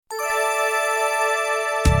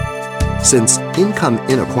Since income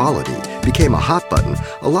inequality became a hot button,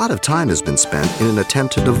 a lot of time has been spent in an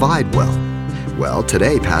attempt to divide wealth. Well,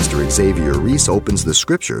 today, Pastor Xavier Reese opens the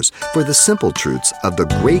scriptures for the simple truths of the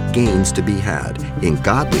great gains to be had in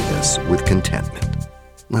godliness with contentment.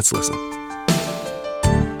 Let's listen.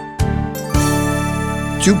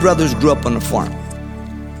 Two brothers grew up on a farm.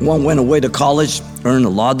 One went away to college, earned a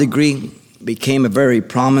law degree, became a very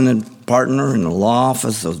prominent partner in a law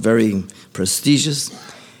office that was very prestigious,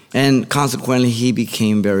 and consequently he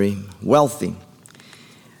became very wealthy.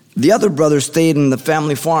 The other brother stayed in the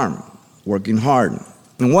family farm, working hard.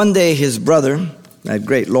 And one day his brother, that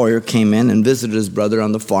great lawyer, came in and visited his brother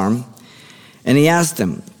on the farm, and he asked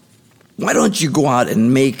him, "Why don't you go out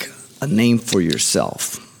and make a name for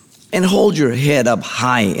yourself and hold your head up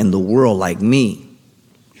high in the world like me?"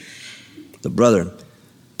 The brother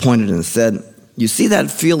pointed and said, "You see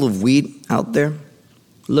that field of wheat out there?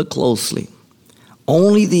 Look closely.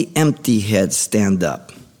 Only the empty heads stand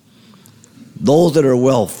up. Those that are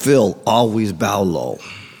well filled always bow low."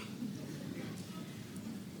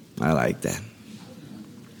 I like that.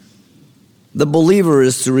 The believer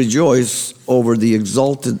is to rejoice over the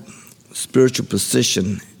exalted spiritual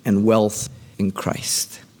position and wealth in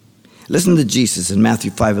Christ. Listen to Jesus in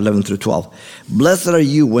Matthew 5:11 through 12. "Blessed are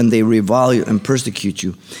you when they revile you and persecute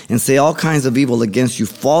you, and say all kinds of evil against you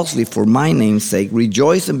falsely for my name's sake.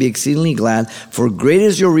 Rejoice and be exceedingly glad, for great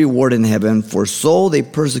is your reward in heaven, for so they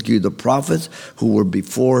persecuted the prophets who were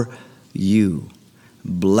before you."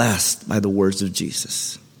 Blessed by the words of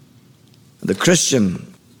Jesus. The Christian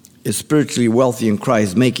is spiritually wealthy in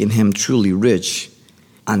Christ, making him truly rich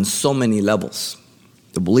on so many levels.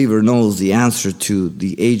 The believer knows the answer to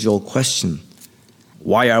the age-old question,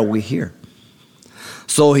 why are we here?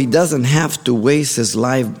 So he doesn't have to waste his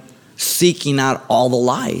life seeking out all the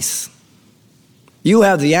lies. You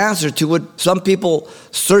have the answer to what some people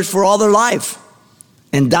search for all their life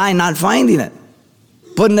and die not finding it,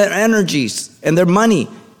 putting their energies and their money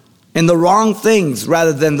in the wrong things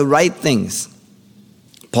rather than the right things.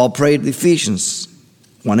 Paul prayed Ephesians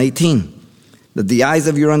 1:18. "That the eyes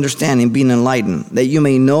of your understanding being enlightened, that you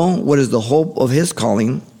may know what is the hope of his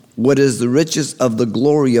calling, what is the riches of the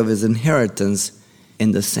glory of his inheritance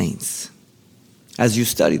in the saints." As you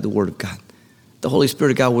study the Word of God, the Holy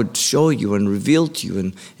Spirit of God would show you and reveal to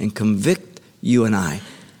you and convict you and I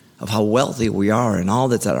of how wealthy we are and all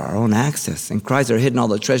that's at our own access. In Christ are hidden all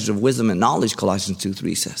the treasures of wisdom and knowledge, Colossians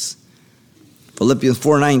 2:3 says. Philippians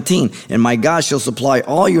 4:19, "And my God shall supply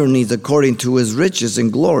all your needs according to his riches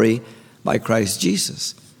and glory by Christ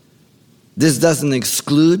Jesus." This doesn't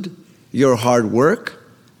exclude your hard work.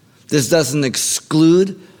 This doesn't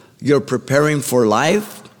exclude your preparing for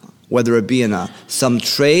life, whether it be in some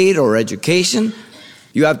trade or education.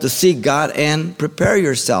 You have to seek God and prepare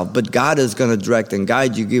yourself. But God is going to direct and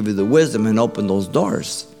guide you, give you the wisdom, and open those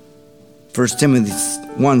doors. 1 Timothy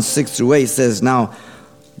 1:6 through 8 says, "Now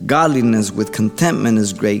godliness with contentment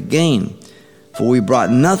is great gain. For we brought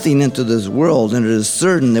nothing into this world, and it is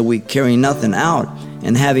certain that we carry nothing out.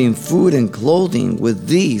 And having food and clothing, with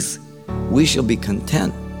these we shall be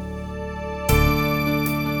content."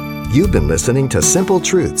 You've been listening to Simple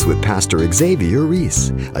Truths with Pastor Xavier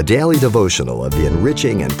Reese, a daily devotional of the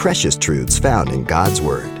enriching and precious truths found in God's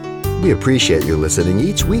Word. We appreciate you listening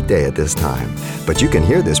each weekday at this time, but you can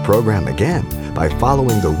hear this program again by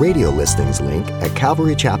following the radio listings link at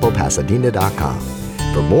CalvaryChapelPasadena.com.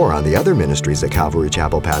 For more on the other ministries at Calvary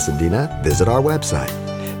Chapel Pasadena, visit our website.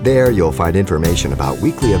 There you'll find information about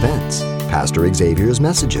weekly events, Pastor Xavier's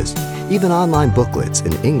messages, even online booklets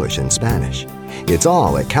in English and Spanish. It's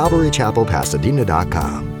all at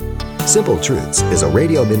CalvaryChapelPasadena.com. Simple Truths is a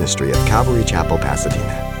radio ministry of Calvary Chapel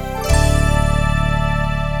Pasadena.